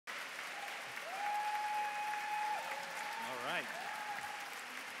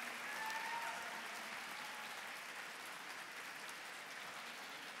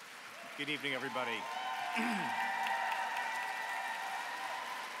Good evening, everybody. Thank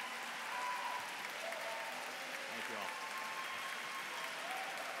you all.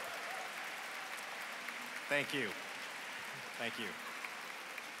 Thank you. Thank you.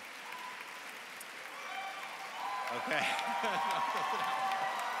 Okay.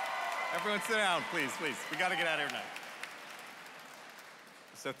 Everyone sit down, please, please. We got to get out of here now.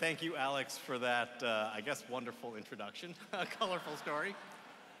 So thank you, Alex, for that, I guess, wonderful introduction, a colorful story.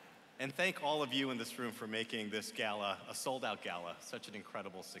 And thank all of you in this room for making this gala, a sold-out gala, such an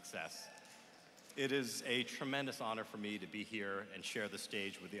incredible success. It is a tremendous honor for me to be here and share the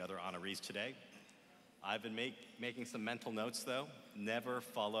stage with the other honorees today. I've been making some mental notes, though. Never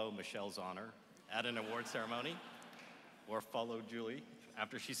follow Michelle Zauner at an award ceremony, or follow Julie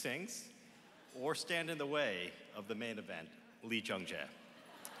after she sings, or stand in the way of the main event, Jung-jae.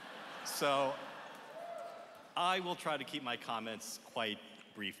 So I will try to keep my comments quite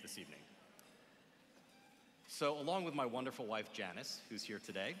brief this evening. So along with my wonderful wife, Janice, who's here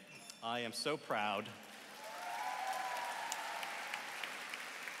today, I am so proud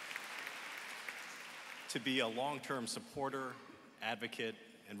to be a long-term supporter, advocate,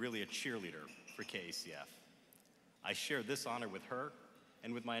 and really a cheerleader for KACF. I share this honor with her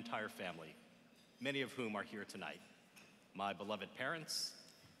and with my entire family, many of whom are here tonight. My beloved parents,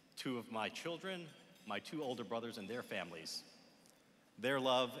 two of my children, my two older brothers and their families. Their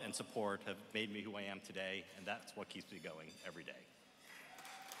love and support have made me who I am today, and that's what keeps me going every day.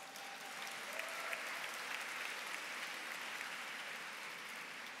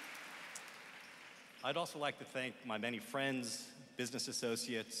 I'd also like to thank my many friends, business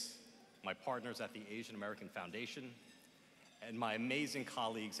associates, my partners at the Asian American Foundation, and my amazing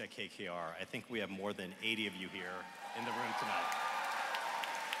colleagues at KKR. I think we have more than 80 of you here in the room tonight.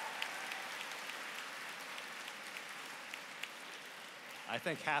 I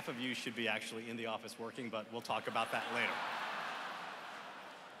think half of you should be actually in the office working, but we'll talk about that later.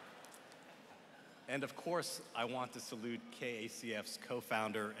 And of course, I want to salute KACF's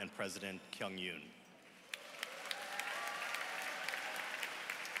co-founder and president, Kyung Yoon.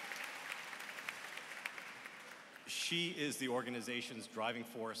 She is the organization's driving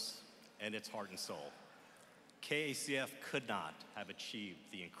force and its heart and soul. KACF could not have achieved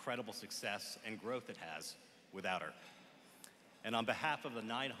the incredible success and growth it has without her. And on behalf of the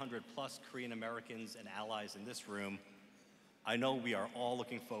 900 plus Korean Americans and allies in this room, I know we are all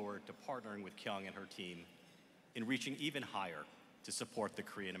looking forward to partnering with Kyung and her team in reaching even higher to support the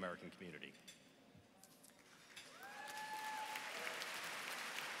Korean American community.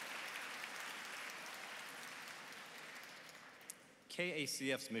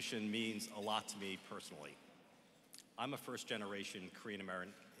 KACF's mission means a lot to me personally. I'm a first-generation Korean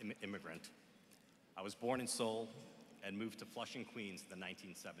American immigrant. I was born in Seoul and moved to Flushing, Queens in the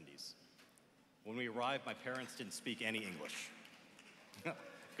 1970s. When we arrived, my parents didn't speak any English.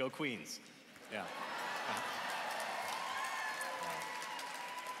 Go Queens, yeah.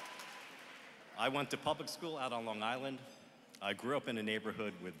 I went to public school out on Long Island. I grew up in a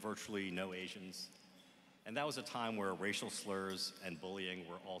neighborhood with virtually no Asians, and that was a time where racial slurs and bullying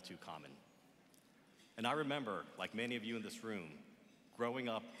were all too common. And I remember, like many of you in this room, growing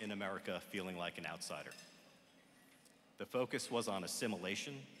up in America feeling like an outsider. The focus was on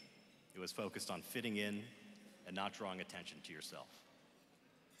assimilation. It was focused on fitting in and not drawing attention to yourself.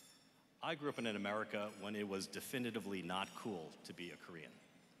 I grew up in America when it was definitively not cool to be a Korean.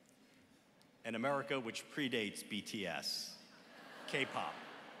 An America which predates BTS, K-pop,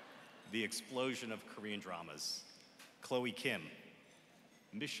 the explosion of Korean dramas, Chloe Kim,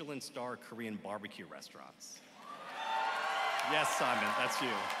 Michelin star Korean barbecue restaurants. Yes, Simon, that's you.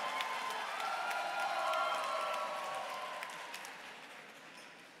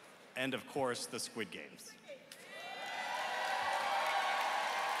 And of course, the Squid Games.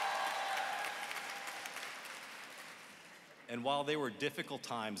 And while they were difficult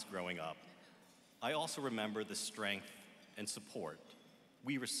times growing up, I also remember the strength and support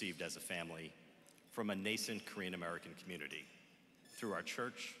we received as a family from a nascent Korean American community through our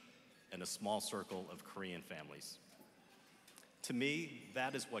church and a small circle of Korean families. To me,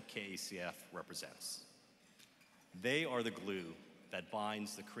 that is what KACF represents. They are the glue that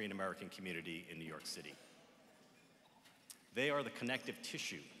binds the Korean American community in New York City. They are the connective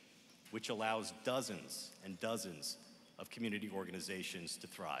tissue which allows dozens and dozens of community organizations to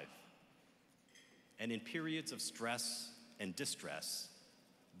thrive. And in periods of stress and distress,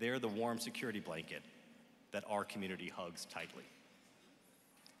 they're the warm security blanket that our community hugs tightly.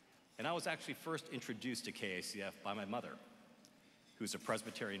 And I was actually first introduced to KACF by my mother, who's a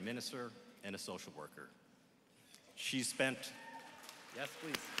Presbyterian minister and a social worker. She spent, yes,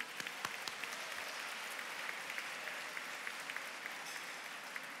 please.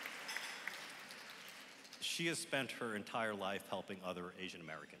 She has spent her entire life helping other Asian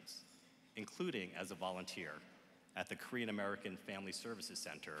Americans, including as a volunteer at the Korean American Family Services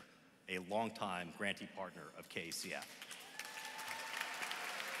Center, a longtime grantee partner of KACF.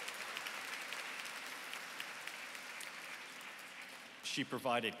 She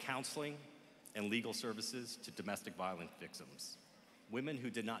provided counseling and legal services to domestic violence victims, women who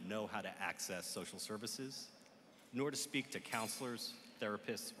did not know how to access social services, nor to speak to counselors,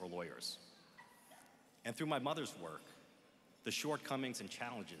 therapists, or lawyers. And through my mother's work, the shortcomings and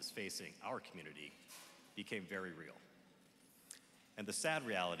challenges facing our community became very real. And the sad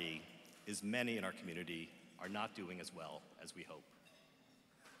reality is many in our community are not doing as well as we hope.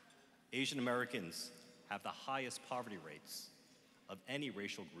 Asian Americans have the highest poverty rates of any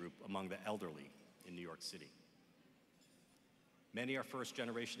racial group among the elderly in New York City. Many are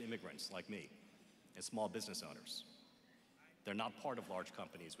first-generation immigrants like me and small business owners. They're not part of large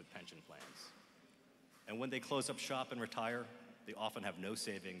companies with pension plans. And when they close up shop and retire, they often have no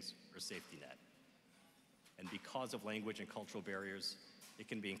savings or safety net. And because of language and cultural barriers, it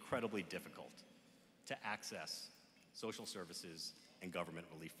can be incredibly difficult to access social services and government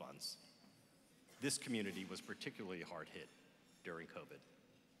relief funds. This community was particularly hard hit during COVID.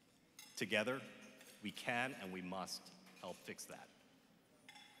 Together, we can and we must help fix that.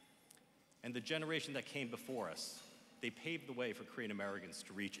 And the generation that came before us, they paved the way for Korean Americans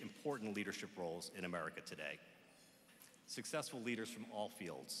to reach important leadership roles in America today. Successful leaders from all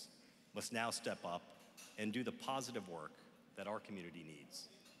fields must now step up and do the positive work that our community needs.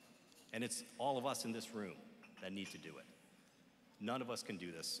 And it's all of us in this room that need to do it. None of us can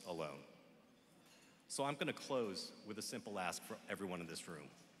do this alone. So I'm going to close with a simple ask for everyone in this room.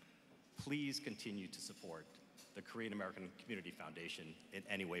 Please continue to support the Korean American Community Foundation in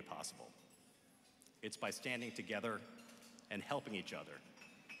any way possible. It's by standing together and helping each other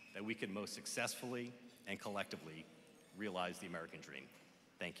that we can most successfully and collectively realize the American dream.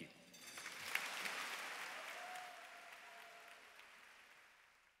 Thank you.